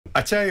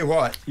I tell you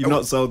what, You've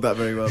not sold that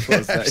very well for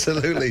us.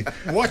 Absolutely.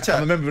 What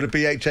I'm a member of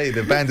the BHA.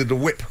 They've banded the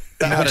whip.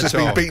 I've just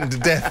been beaten to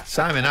death.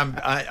 Simon,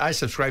 I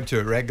subscribe to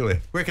it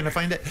regularly. Where can I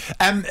find it?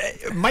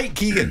 Mike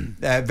Keegan,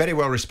 very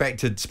well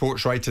respected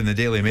sports writer in the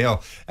Daily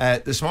Mail.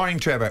 This morning,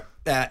 Trevor,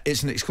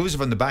 it's an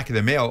exclusive on the back of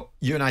the Mail.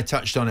 You and I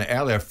touched on it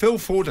earlier. Phil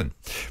Foden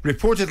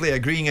reportedly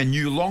agreeing a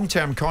new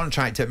long-term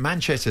contract at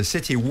Manchester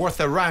City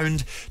worth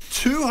around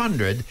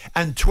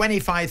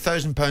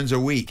 £225,000 a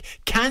week.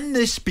 Can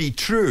this be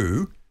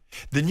true?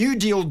 The new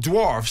deal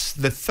dwarfs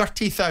the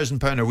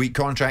 £30,000 a week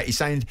contract he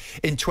signed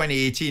in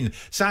 2018.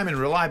 Simon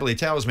reliably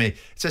tells me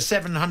it's a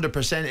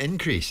 700%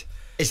 increase.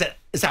 Is that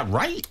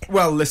right?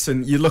 Well,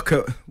 listen, you look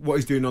at what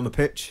he's doing on the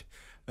pitch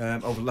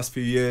over the last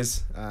few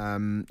years.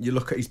 You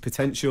look at his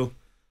potential,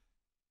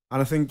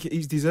 and I think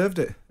he's deserved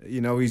it.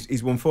 You know,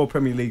 he's won 4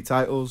 Premier League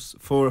titles,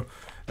 4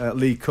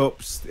 League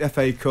Cups,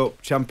 FA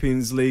Cup,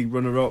 Champions League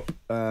runner-up,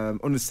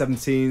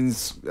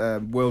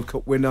 under-17s World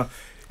Cup winner.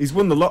 He's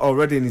won the lot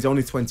already and he's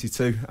only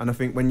 22, and I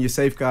think when you're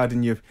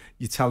safeguarding your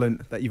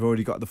talent that you've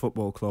already got at the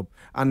football club,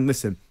 and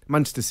listen,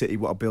 Manchester City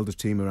want to build a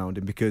team around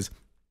him, because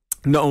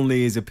not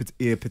only is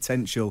he a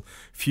potential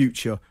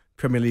future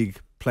Premier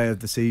League player of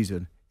the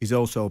season, he's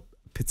also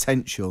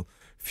potential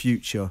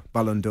future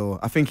Ballon d'Or.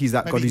 I think he's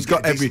that good. He's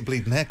got every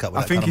bleeding haircut.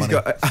 I think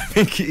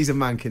he's a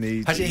man. Can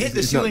he? Has he hit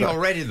the ceiling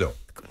already though?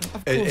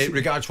 In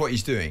regards to what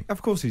he's doing?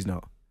 Of course he's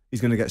not. He's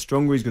going to get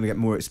stronger. He's going to get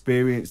more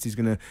experienced. He's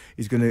going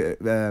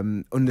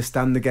to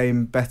understand the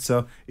game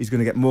better. He's going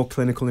to get more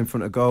clinical in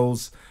front of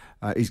goals.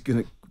 He's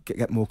going to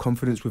get more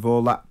confidence with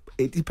all that.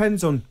 It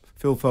depends on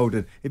Phil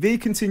Foden. If he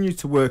continues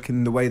to work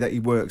in the way that he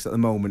works at the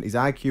moment, his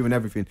IQ and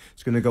everything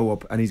is going to go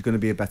up, and he's going to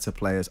be a better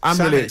player. I'm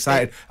really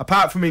excited.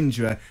 Apart from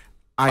injury,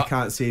 I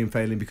can't see him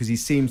failing, because he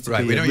seems to be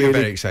a you're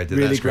very excited.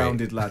 really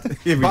grounded lad.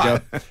 Here we go.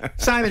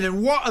 Simon,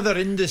 in what other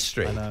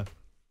industry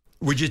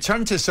would you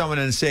turn to someone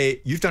and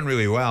say, you've done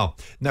really well?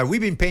 Now,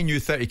 we've been paying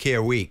you 30k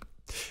a week.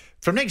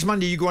 From next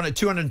Monday, you go on at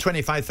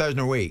 225,000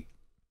 a week.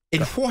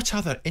 In what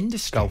other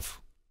industry?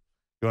 Golf.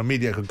 You're a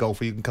mediocre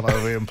golfer, you can come over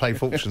here and play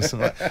fortunes.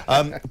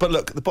 But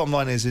look, the bottom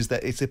line is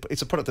that it's a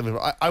product of it.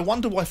 I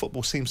wonder why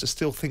football seems to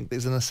still think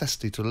there's a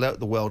necessity to alert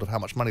the world of how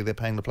much money they're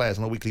paying the players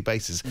on a weekly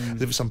basis, as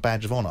if it's some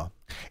badge of honour.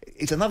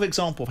 It's another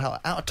example of how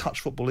out of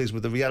touch football is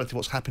with the reality of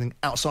what's happening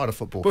outside of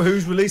football. But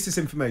who's released this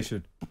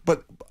information?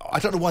 But I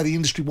don't know why the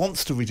industry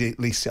wants to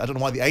release it. I don't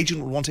know why the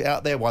agent would want it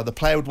out there, why the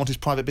player would want his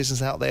private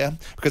business out there,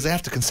 because they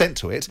have to consent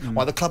to it,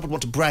 why the club would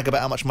want to brag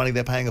about how much money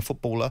they're paying a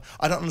footballer.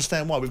 I don't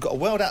understand why. We've got a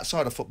world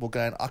outside of football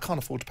going, I can't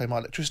afford to pay my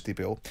electricity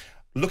bill,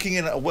 looking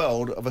in at a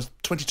world of a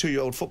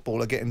 22-year-old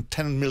footballer getting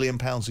 £10 million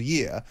a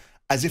year,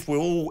 as if we're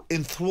all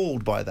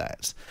enthralled by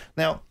that.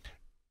 Now,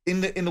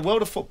 in the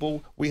world of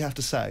football, we have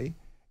to say,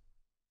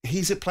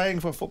 he's playing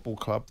for a football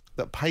club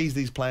that pays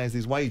these players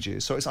these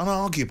wages, so it's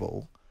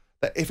unarguable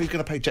that if he's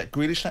going to pay Jack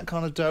Grealish that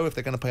kind of dough, if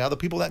they're going to pay other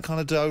people that kind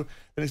of dough,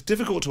 then it's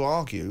difficult to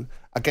argue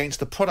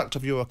against the product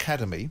of your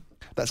academy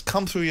that's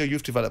come through your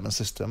youth development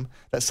system,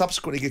 that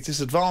subsequently gets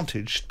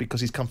disadvantaged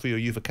because he's come through your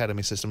youth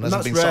academy system and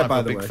hasn't been signed for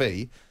a big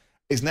fee,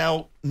 is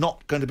now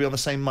not going to be on the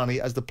same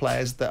money as the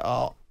players that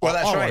are. Well,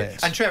 that's right.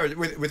 It. And Trevor,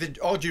 with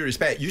all due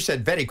respect, you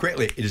said very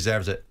quickly he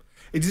deserves it.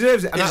 He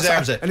deserves it. He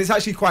deserves it. And it's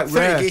actually quite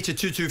rare. 30k to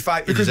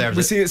 225, he deserves it.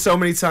 We see it so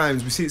many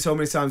times. We see it so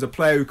many times. A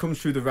player who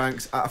comes through the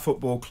ranks at a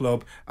football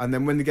club, and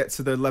then when they get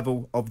to the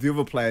level of the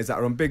other players that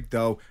are on big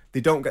dough, they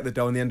don't get the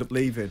dough and they end up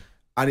leaving.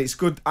 And it's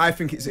good. I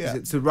think it's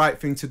the right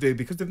thing to do,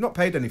 because they've not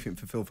paid anything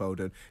for Phil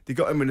Foden. They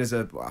got him in as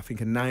a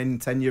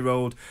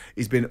 9-10-year-old.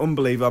 He's been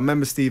unbelievable. I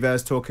remember Steve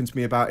Ayres talking to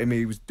me about him.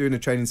 He was doing a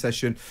training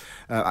session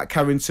at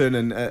Carrington,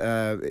 and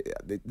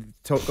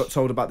got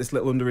told about this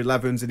little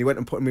under-11s, and he went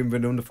and put him in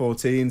with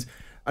under-14s.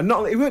 And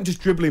he weren't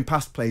just dribbling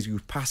past plays, he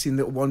was passing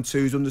little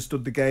 1-2s,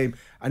 understood the game,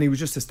 and he was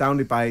just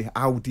astounded by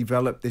how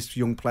developed this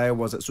young player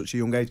was at such a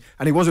young age.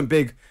 And he wasn't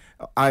big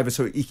either,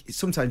 so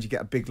sometimes you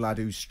get a big lad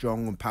who's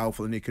strong and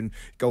powerful, and he can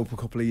go up a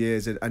couple of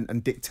years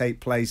and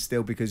dictate plays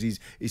still because he's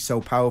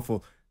so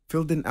powerful.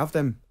 Phil didn't have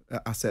them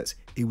assets.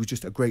 He was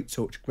just a great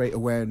touch, great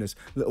awareness,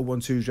 little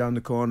 1-2s round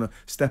the corner,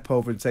 step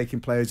over and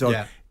taking players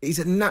on. He's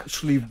a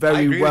naturally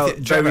very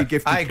gifted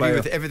player. I agree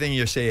with everything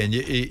you're saying.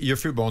 Your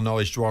football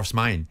knowledge dwarfs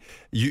mine.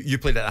 You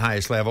played at the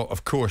highest level,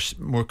 of course,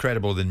 more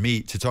credible than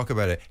me to talk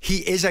about it. He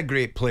is a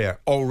great player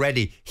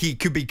already. He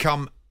could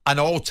become an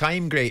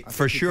all-time great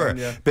for sure.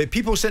 But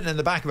people sitting in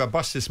the back of a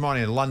bus this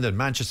morning in London,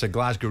 Manchester,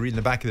 Glasgow, reading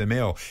the back of the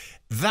Mail,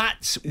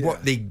 that's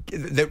what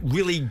that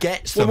really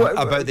gets them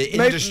about the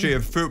industry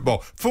of football.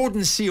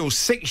 Foden seals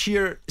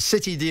 6-year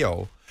City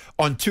deal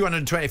on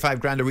 225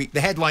 grand a week. The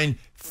headline,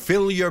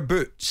 fill your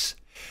boots.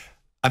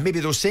 And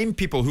maybe those same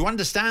people who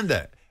understand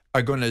it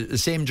are going to the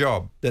same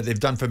job that they've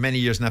done for many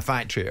years in a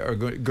factory, or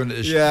going to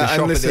the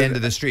shop at the end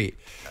of the street.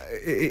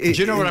 Do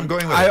you know where I'm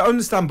going with it? I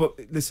understand, but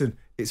listen,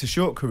 it's a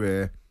short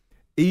career.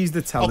 He's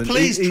the talent. Oh,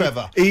 please,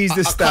 Trevor. He's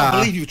the star. I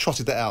can't believe you've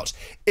trotted that out.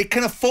 It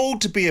can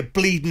afford to be a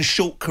bleeding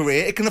short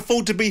career. It can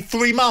afford to be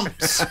 3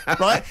 months,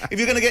 right? If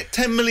you're going to get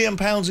 £10 million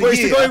a year,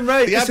 it's the going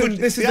rate.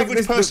 the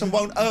average person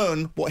won't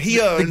earn what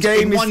he earns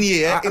in 1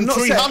 year in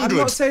 300. I'm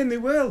not saying they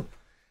will.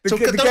 So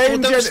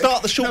don't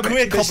start the short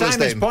career cobblers Simon's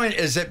then. point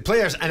is that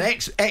players and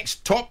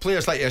ex-top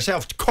players like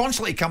yourself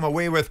constantly come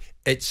away with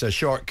it's a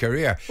short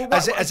career.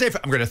 As if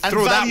I'm going to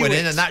throw that one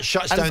in and that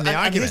shuts down the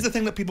argument. And here's the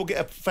thing that people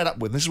get fed up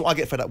with. This is what I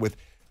get fed up with.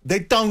 They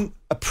don't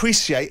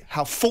appreciate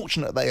how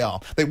fortunate they are.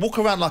 They walk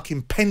around like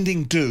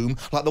impending doom,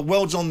 like the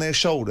world's on their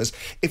shoulders.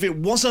 If it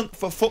wasn't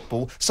for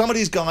football, some of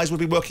these guys would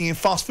be working in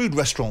fast food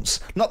restaurants.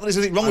 Not that there's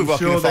anything wrong with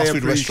working in fast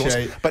food restaurants,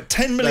 but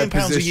 £10 million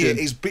a year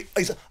is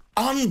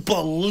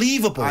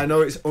unbelievable. I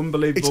know it's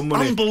unbelievable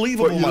money.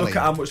 Unbelievable but you money. look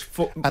at how much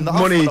and the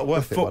money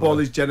worth football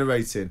is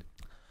generating.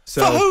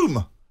 So, for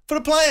whom? For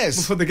the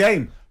players. For the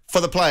game.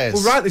 For the players.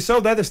 Well, rightly so.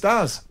 They're the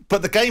stars.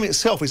 But the game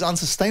itself is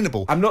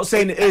unsustainable. I'm not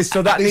saying it is.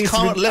 So that at these needs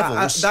current to be,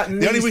 levels, that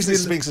the only reason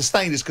it's being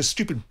sustained is because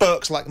stupid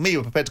Burks like me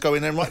are prepared to go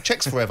in there and write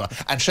checks forever,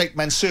 and Sheikh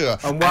Mansour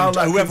and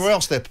whoever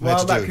else they're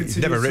prepared to do. You've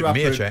never written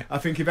me a check. I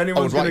think if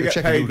anyone's going to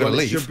get paid,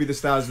 it should be the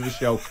stars of the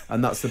show,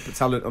 and that's the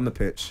talent on the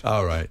pitch.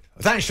 All right.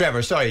 Thanks,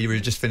 Trevor. Sorry, you were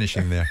just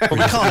finishing there. But we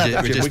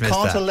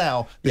can't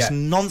allow this Yeah.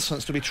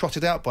 nonsense to be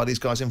trotted out by these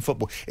guys in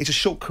football. It's a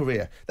short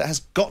career. That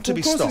has got to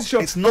be Of course stopped. it's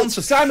short. It's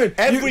nonsense. Simon,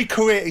 every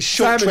career is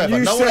short, Simon,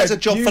 Trevor. No one has a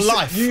job for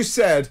life. You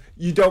said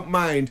you don't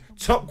mind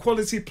top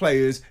quality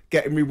players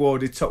getting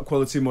rewarded top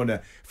quality money.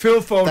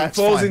 Phil Foden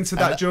falls fine. into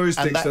that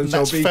jurisdiction, and so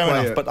that's be fair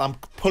quiet. enough, but I'm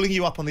pulling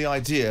you up on the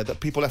idea that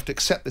people have to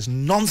accept this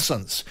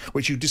nonsense,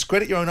 which you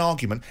discredit your own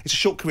argument. It's a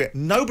short career.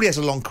 Nobody has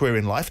a long career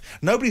in life.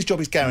 Nobody's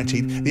job is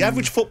guaranteed. The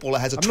average footballer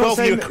has a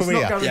 12-year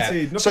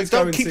career. So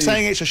don't keep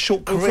saying it's a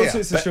short career. Of course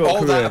it's a short all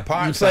career. that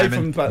apart, You play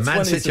Simon, from about Man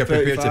 20 City to are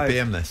prepared to 35. pay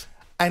him this.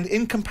 And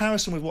in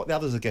comparison with what the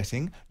others are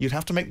getting, you'd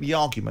have to make the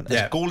argument,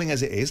 as galling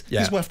as it is,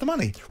 he's worth the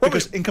money.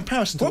 Because in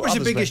comparison to what was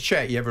the others biggest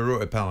check you ever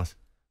wrote at Palace?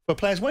 for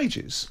players'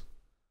 wages,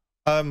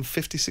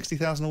 50,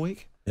 60,000 a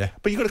week. Yeah.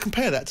 But you've got to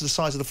compare that to the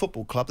size of the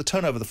football club, the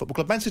turnover of the football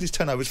club. Man City's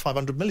turnover is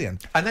 500 million.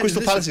 And then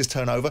Crystal Palace's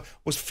turnover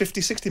was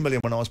 50, 60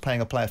 million when I was paying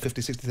a player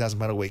 50, 60,000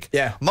 pound a week.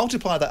 Yeah.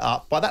 Multiply that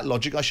up. By that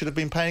logic, I should have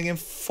been paying him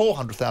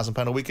 400,000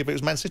 pound a week if it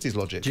was Man City's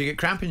logic. Do you get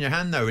cramp in your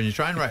hand now when you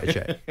try and write a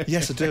check?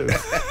 Yes, I do.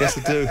 Yes,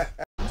 I do.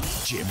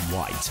 Jim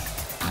White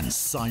and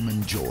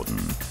Simon Jordan.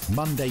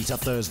 Monday to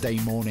Thursday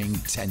morning,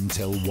 10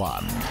 till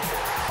 1.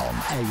 On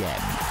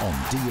AM, on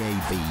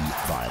DAB,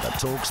 via the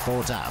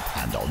talkSPORT app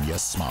and on your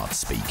smart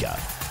speaker.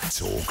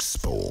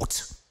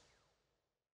 talkSPORT.